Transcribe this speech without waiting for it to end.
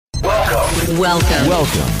Welcome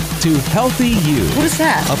to Healthy You. What is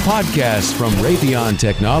that? A podcast from Raytheon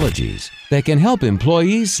Technologies that can help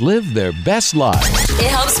employees live their best lives. It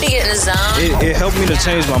helps me get in the zone. It helped me to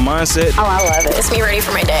change my mindset. Oh, I love it. It's me ready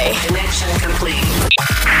for my day. Connection complete.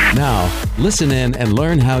 Now, listen in and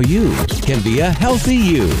learn how you can be a healthy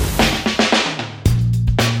you.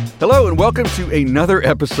 Hello and welcome to another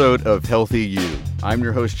episode of Healthy You. I'm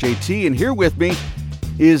your host JT, and here with me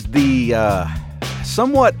is the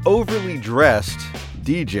somewhat overly dressed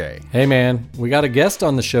DJ. Hey man, we got a guest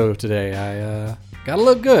on the show today. I gotta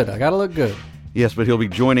look good. Yes, but he'll be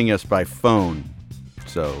joining us by phone,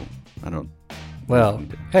 so I don't... Well,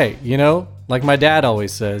 hey, you know, like my dad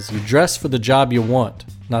always says, you dress for the job you want,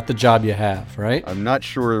 not the job you have, right? I'm not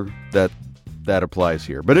sure that applies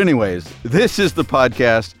here. But anyways, this is the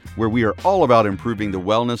podcast where we are all about improving the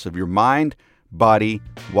wellness of your mind, body,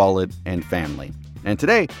 wallet, and family. And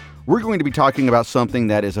today, we're going to be talking about something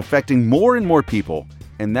that is affecting more and more people,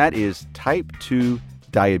 and that is type 2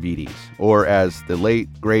 diabetes, or as the late,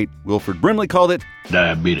 great Wilford Brimley called it,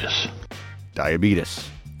 Diabetes.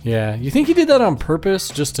 Yeah, you think he did that on purpose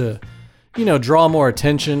just to, draw more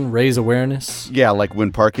attention, raise awareness? Yeah, like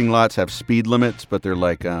when parking lots have speed limits, but they're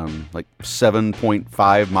like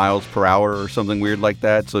 7.5 miles per hour or something weird like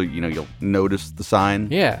that, so, you'll notice the sign.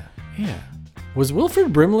 Yeah. Was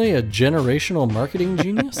Wilford Brimley a generational marketing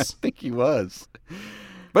genius? I think he was.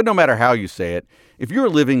 But no matter how you say it, if you're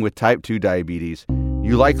living with type 2 diabetes,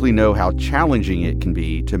 you likely know how challenging it can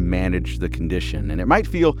be to manage the condition. And it might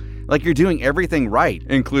feel like you're doing everything right,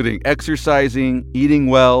 including exercising, eating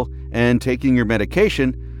well, and taking your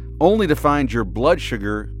medication, only to find your blood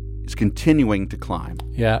sugar is continuing to climb.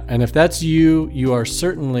 Yeah, and if that's you, you are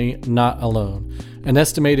certainly not alone. An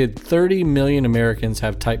estimated 30 million Americans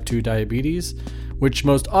have type 2 diabetes, which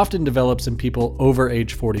most often develops in people over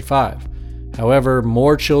age 45. However,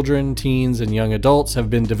 more children, teens, and young adults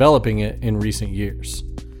have been developing it in recent years.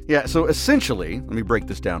 Yeah, so essentially, let me break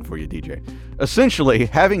this down for you, DJ. Essentially,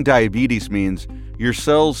 having diabetes means your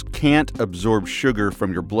cells can't absorb sugar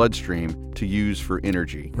from your bloodstream to use for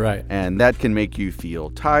energy. Right. And that can make you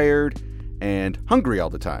feel tired and hungry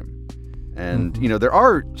all the time. And, there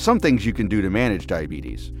are some things you can do to manage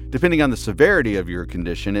diabetes. Depending on the severity of your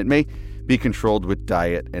condition, it may be controlled with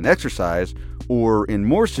diet and exercise, or in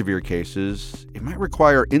more severe cases, it might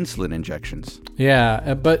require insulin injections.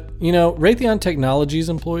 Yeah, but, Raytheon Technologies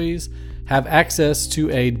employees have access to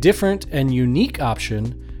a different and unique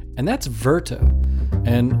option, and that's Virta.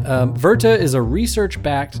 And Virta is a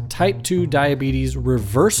research-backed type 2 diabetes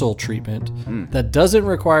reversal treatment that doesn't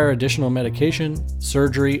require additional medication,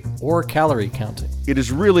 surgery, or calorie counting. It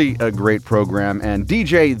is really a great program. And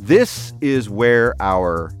DJ, this is where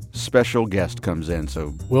our special guest comes in.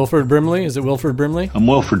 So, Wilford Brimley? Is it Wilford Brimley? I'm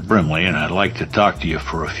Wilford Brimley, and I'd like to talk to you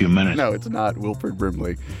for a few minutes. No, it's not Wilford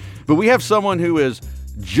Brimley. But we have someone who is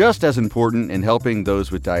just as important in helping those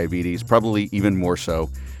with diabetes, probably even more so.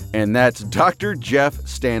 And that's Dr. Jeff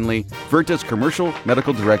Stanley, Virta's Commercial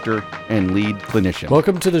Medical Director and Lead Clinician.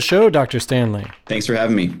 Welcome to the show, Dr. Stanley. Thanks for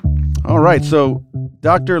having me. All right, so,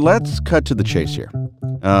 Doctor, let's cut to the chase here.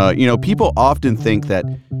 People often think that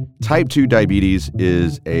type 2 diabetes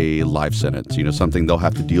is a life sentence, something they'll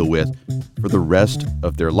have to deal with for the rest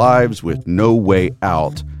of their lives with no way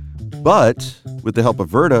out. But with the help of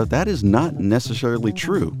Virta, that is not necessarily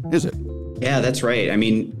true, is it? Yeah, that's right. I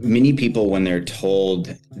mean, many people, when they're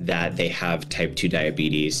told that they have type 2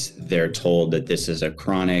 diabetes, they're told that this is a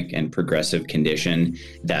chronic and progressive condition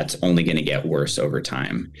that's only going to get worse over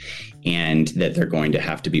time, and that they're going to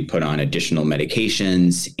have to be put on additional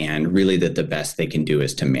medications, and really that the best they can do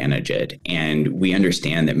is to manage it. And we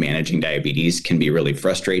understand that managing diabetes can be really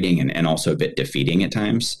frustrating and also a bit defeating at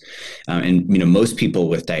times. Most people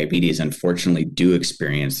with diabetes, unfortunately, do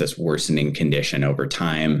experience this worsening condition over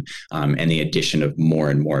time, and the addition of more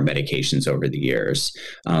and more medications over the years.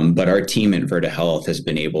 But our team at Virta Health has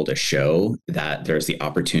been able to show that there's the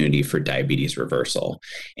opportunity for diabetes reversal.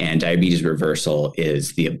 And diabetes reversal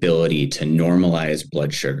is the ability to normalize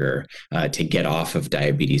blood sugar, to get off of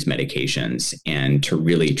diabetes medications, and to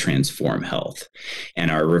really transform health. And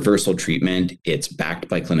our reversal treatment, it's backed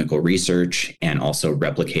by clinical research and also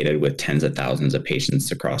replicated with tens of thousands of patients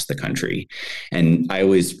across the country. And I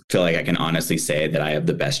always feel like I can honestly say that I have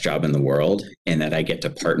the best job in the world, and that I get to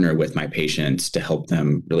partner with my patients to help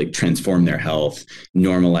them really transform their health,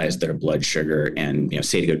 normalize their blood sugar, and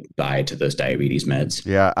say goodbye to those diabetes meds.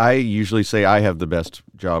 Yeah, I usually say I have the best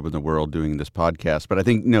job in the world doing this podcast, but I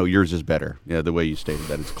think, no, yours is better. Yeah, the way you stated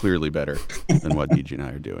that, it's clearly better than what DJ and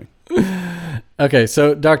I are doing. Okay,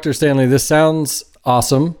 so Dr. Stanley, this sounds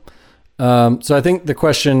awesome. So I think the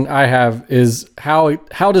question I have is how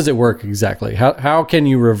does it work exactly? How can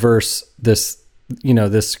you reverse this,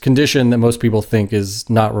 this condition that most people think is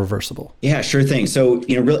not reversible? Yeah, sure thing. So,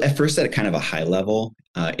 at first at kind of a high level,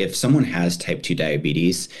 if someone has type 2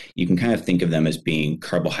 diabetes, you can kind of think of them as being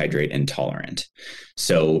carbohydrate intolerant.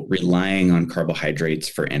 So relying on carbohydrates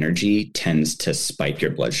for energy tends to spike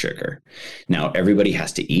your blood sugar. Now, everybody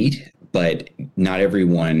has to eat, but not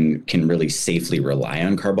everyone can really safely rely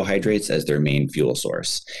on carbohydrates as their main fuel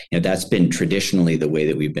source. That's been traditionally the way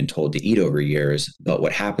that we've been told to eat over years. But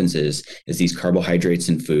what happens is these carbohydrates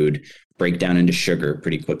in food break down into sugar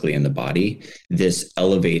pretty quickly in the body. This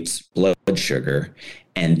elevates blood sugar.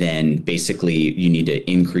 And then basically you need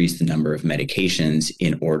to increase the number of medications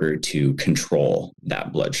in order to control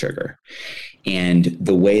that blood sugar. And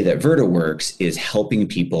the way that Virta works is helping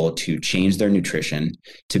people to change their nutrition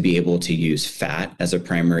to be able to use fat as a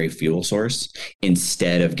primary fuel source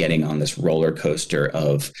instead of getting on this roller coaster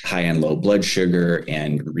of high and low blood sugar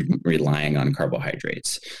and relying on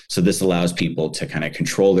carbohydrates. So this allows people to kind of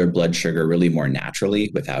control their blood sugar really more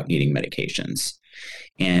naturally without needing medications.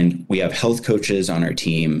 And we have health coaches on our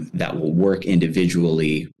team that will work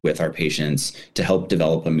individually with our patients to help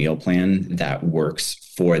develop a meal plan that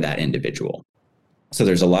works for that individual. So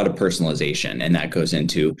there's a lot of personalization, and that goes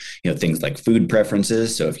into, things like food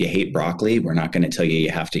preferences. So if you hate broccoli, we're not going to tell you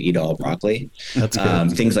have to eat all broccoli. That's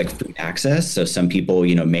good. Things like food access. So some people,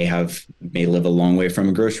 may live a long way from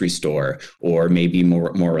a grocery store, or may be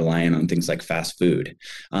more reliant on things like fast food.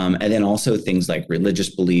 And then also things like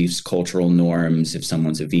religious beliefs, cultural norms, if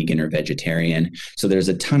someone's a vegan or vegetarian. So there's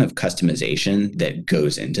a ton of customization that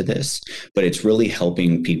goes into this, but it's really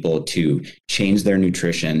helping people to change their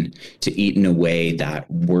nutrition, to eat in a way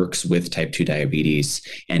that works with type 2 diabetes,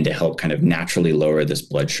 and to help kind of naturally lower this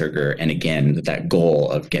blood sugar. And again, that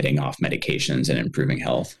goal of getting off medications and improving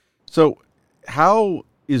health. So how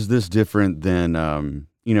is this different than,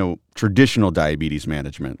 traditional diabetes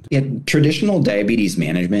management? Yeah, traditional diabetes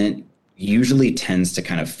management usually tends to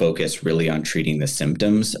kind of focus really on treating the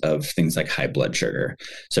symptoms of things like high blood sugar.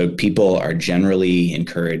 So people are generally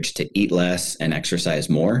encouraged to eat less and exercise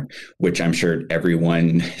more, which I'm sure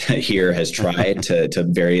everyone here has tried to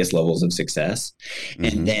various levels of success. Mm-hmm.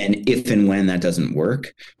 And then if and when that doesn't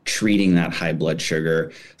work, treating that high blood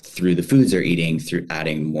sugar through the foods they're eating, through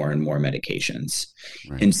adding more and more medications.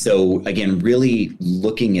 Right. And so again, really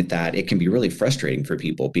looking at that, it can be really frustrating for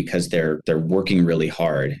people because they're working really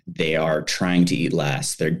hard. They are trying to eat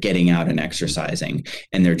less. They're getting out and exercising,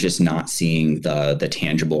 and they're just not seeing the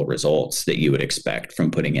tangible results that you would expect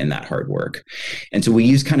from putting in that hard work. And so we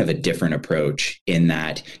use kind of a different approach in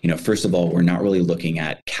that, first of all, we're not really looking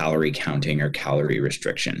at calorie counting or calorie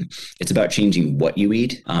restriction. It's about changing what you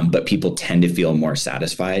eat, but people tend to feel more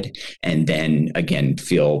satisfied, and then again,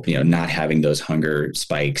 feel, not having those hunger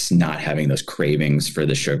spikes, not having those cravings for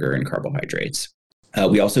the sugar and carbohydrates.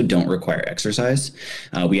 We also don't require exercise.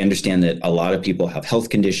 We understand that a lot of people have health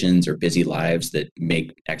conditions or busy lives that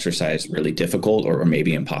make exercise really difficult or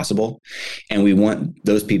maybe impossible. And we want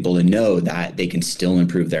those people to know that they can still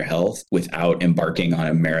improve their health without embarking on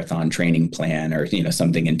a marathon training plan or,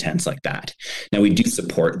 something intense like that. Now, we do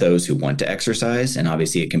support those who want to exercise, and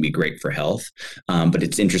obviously it can be great for health. But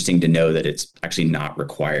it's interesting to know that it's actually not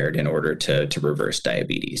required in order to reverse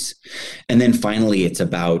diabetes. And then finally, it's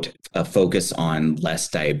about a focus on less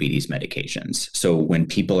diabetes medications. So when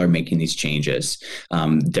people are making these changes,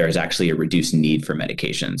 there's actually a reduced need for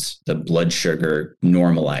medications. The blood sugar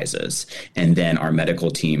normalizes, and then our medical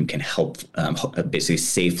team can help basically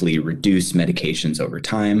safely reduce medications over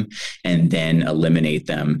time and then eliminate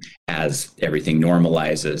them as everything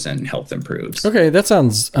normalizes and health improves. Okay, that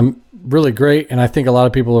sounds really great. And I think a lot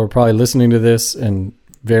of people are probably listening to this and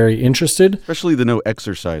very interested. Especially the no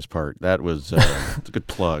exercise part. That was it's a good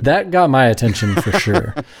plug. That got my attention for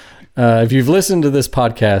sure. If you've listened to this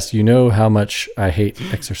podcast, you know how much I hate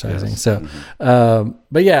exercising. Yes. So,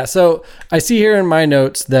 but yeah, so I see here in my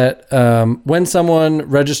notes that when someone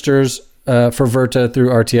registers for Virta through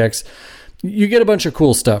RTX, you get a bunch of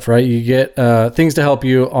cool stuff, right? You get things to help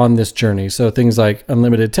you on this journey. So things like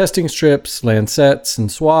unlimited testing strips, lancets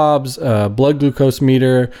and swabs, blood glucose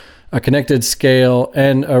meter, a connected scale,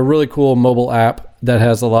 and a really cool mobile app that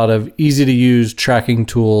has a lot of easy to use tracking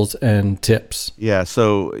tools and tips. Yeah,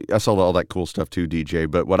 so I saw all that cool stuff too, DJ.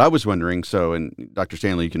 But what I was wondering, and Dr.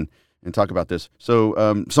 Stanley, you can talk about this.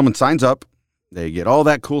 So someone signs up, they get all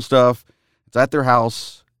that cool stuff, it's at their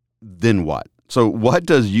house, then what? So what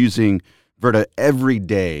does using Virta every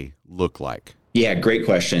day look like? Yeah, great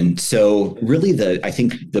question. So really I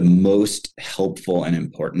think the most helpful and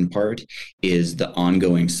important part is the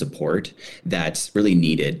ongoing support that's really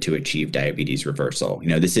needed to achieve diabetes reversal.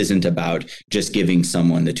 This isn't about just giving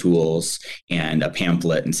someone the tools and a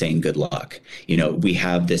pamphlet and saying good luck. We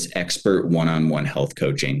have this expert one-on-one health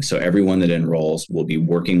coaching. So everyone that enrolls will be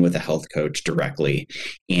working with a health coach directly,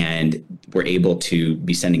 and we're able to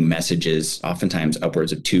be sending messages oftentimes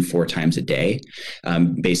upwards of 2-4 times a day,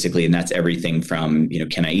 basically, and that's everything from,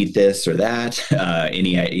 can I eat this or that?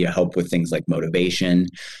 Any help with things like motivation.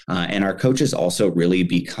 And our coaches also really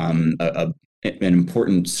become an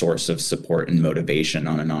important source of support and motivation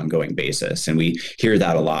on an ongoing basis. And we hear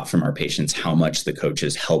that a lot from our patients, how much the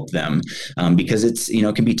coaches help them, because it's,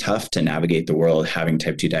 it can be tough to navigate the world having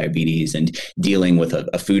type 2 diabetes and dealing with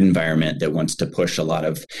a food environment that wants to push a lot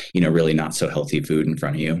of, really not so healthy food in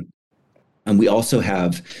front of you. And we also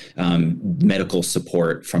have medical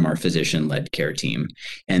support from our physician-led care team.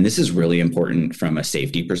 And this is really important from a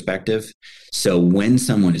safety perspective. So when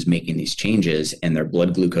someone is making these changes and their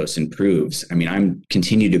blood glucose improves, I'm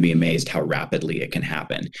continue to be amazed how rapidly it can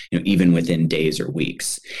happen, even within days or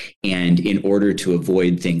weeks. And in order to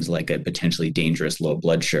avoid things like a potentially dangerous low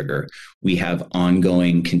blood sugar, we have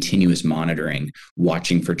ongoing continuous monitoring,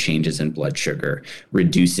 watching for changes in blood sugar,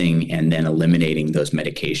 reducing and then eliminating those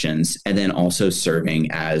medications, and then also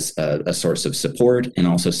serving as a source of support and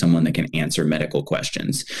also someone that can answer medical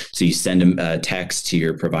questions. So you send a text to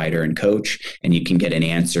your provider and coach, and you can get an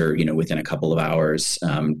answer, within a couple of hours,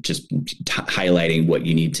 just highlighting what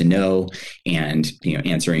you need to know and,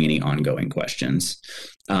 answering any ongoing questions.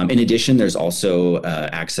 In addition, there's also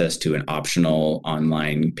access to an optional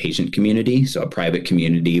online patient community, so a private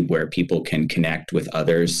community where people can connect with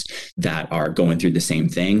others that are going through the same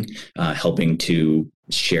thing, helping to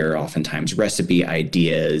share oftentimes recipe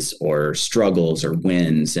ideas or struggles or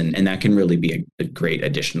wins, and that can really be a great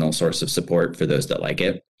additional source of support for those that like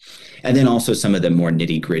it. And then also some of the more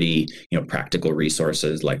nitty gritty, practical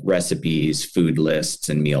resources like recipes, food lists,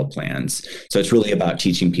 and meal plans. So it's really about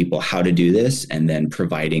teaching people how to do this and then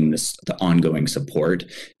providing the ongoing support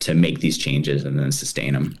to make these changes and then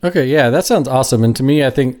sustain them. Okay, yeah, that sounds awesome. And to me, I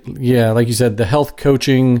think, like you said, the health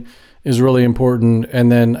coaching is really important.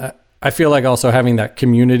 And then I feel like also having that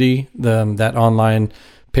community, that online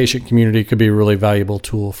patient community could be a really valuable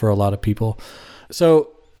tool for a lot of people. So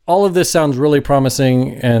all of this sounds really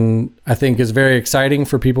promising and I think is very exciting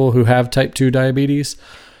for people who have type 2 diabetes.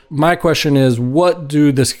 My question is, what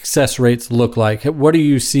do the success rates look like? What are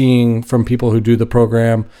you seeing from people who do the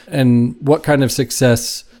program, and what kind of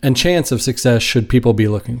success and chance of success should people be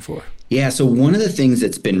looking for? Yeah, so one of the things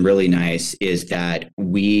that's been really nice is that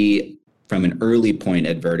we, from an early point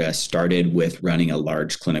at Virta, started with running a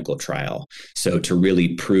large clinical trial. So to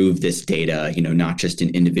really prove this data, not just in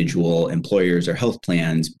individual employers or health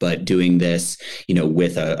plans, but doing this,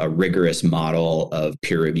 with a rigorous model of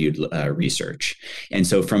peer-reviewed research. And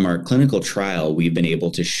so from our clinical trial, we've been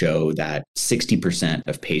able to show that 60%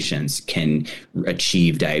 of patients can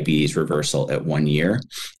achieve diabetes reversal at 1 year.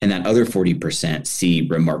 And that other 40% see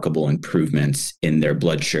remarkable improvements in their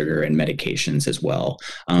blood sugar and medications as well.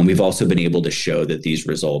 We've also been able to show that these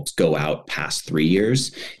results go out past 3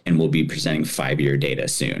 years, and we'll be presenting 5-year data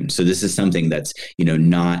soon. So this is something that's,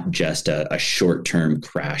 not just a short-term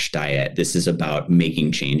crash diet. This is about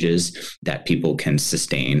making changes that people can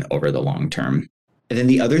sustain over the long term. And then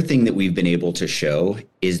the other thing that we've been able to show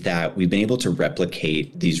is that we've been able to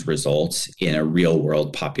replicate these results in a real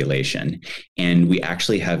world population. And we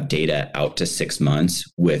actually have data out to 6 months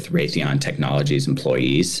with Raytheon Technologies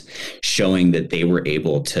employees showing that they were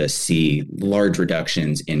able to see large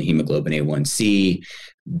reductions in hemoglobin A1C,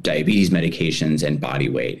 diabetes medications, and body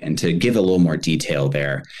weight. And to give a little more detail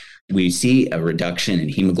there, we see a reduction in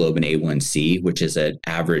hemoglobin A1C, which is an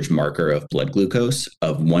average marker of blood glucose,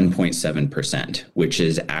 of 1.7%, which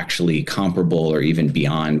is actually comparable or even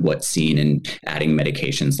beyond what's seen in adding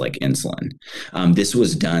medications like insulin. This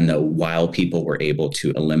was done, though, while people were able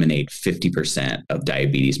to eliminate 50% of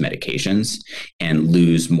diabetes medications and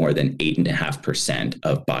lose more than 8.5%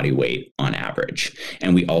 of body weight on average.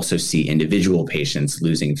 And we also see individual patients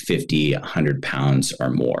losing 50, 100 pounds or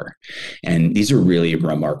more. And these are really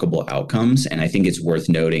remarkable outcomes. And I think it's worth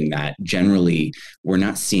noting that generally we're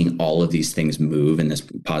not seeing all of these things move in this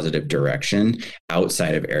positive direction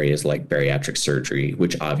outside of areas like bariatric surgery,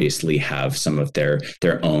 which obviously have some of their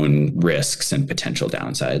own risks and potential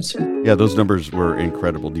downsides. Yeah, those numbers were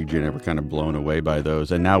incredible, DJ, and I were kind of blown away by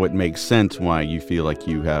those. And now it makes sense why you feel like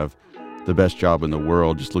you have the best job in the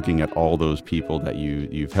world, just looking at all those people that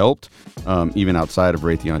you've helped, even outside of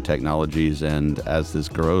Raytheon Technologies. And as this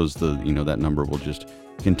grows, that number will just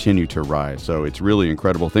continue to rise. So it's really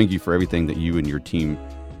incredible. Thank you for everything that you and your team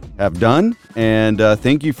have done. And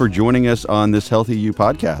thank you for joining us on this Healthy You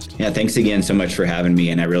podcast. Yeah, thanks again so much for having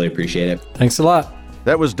me, and I really appreciate it. Thanks a lot.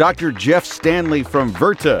 That was Dr. Jeff Stanley from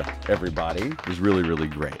Virta, everybody. It was really, really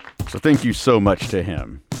great. So thank you so much to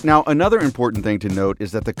him. Now, another important thing to note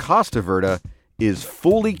is that the cost of Virta is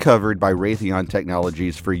fully covered by Raytheon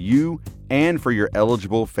Technologies for you and for your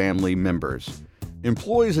eligible family members.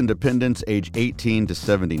 Employees and dependents age 18 to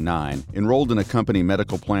 79, enrolled in a company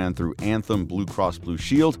medical plan through Anthem Blue Cross Blue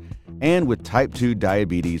Shield, and with type 2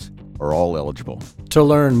 diabetes are all eligible. To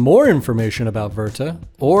learn more information about Virta,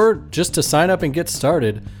 or just to sign up and get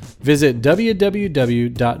started, visit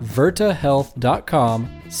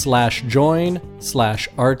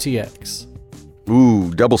www.virtahealth.com/join/RTX.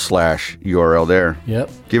 Ooh, double slash URL there. Yep.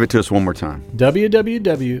 Give it to us one more time.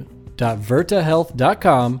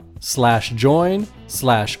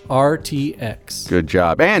 www.virtahealth.com/join/RTX. Good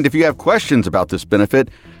job. And if you have questions about this benefit,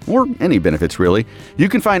 or any benefits really, you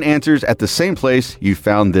can find answers at the same place you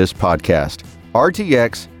found this podcast,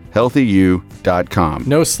 rtxhealthyu.com.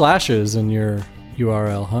 No slashes in your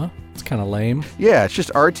URL, huh? It's kind of lame. Yeah, it's just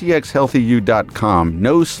rtxhealthyu.com,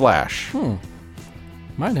 no slash.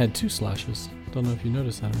 Mine had 2 slashes. Don't know if you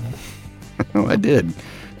noticed that or not. Oh, I did.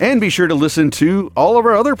 And be sure to listen to all of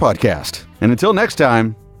our other podcasts. And until next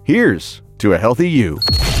time, here's to a healthy you.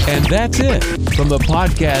 And that's it from the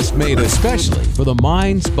podcast made especially for the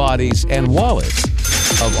minds, bodies, and wallets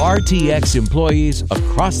of RTX employees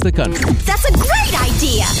across the country. That's a great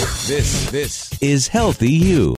idea! This is Healthy You.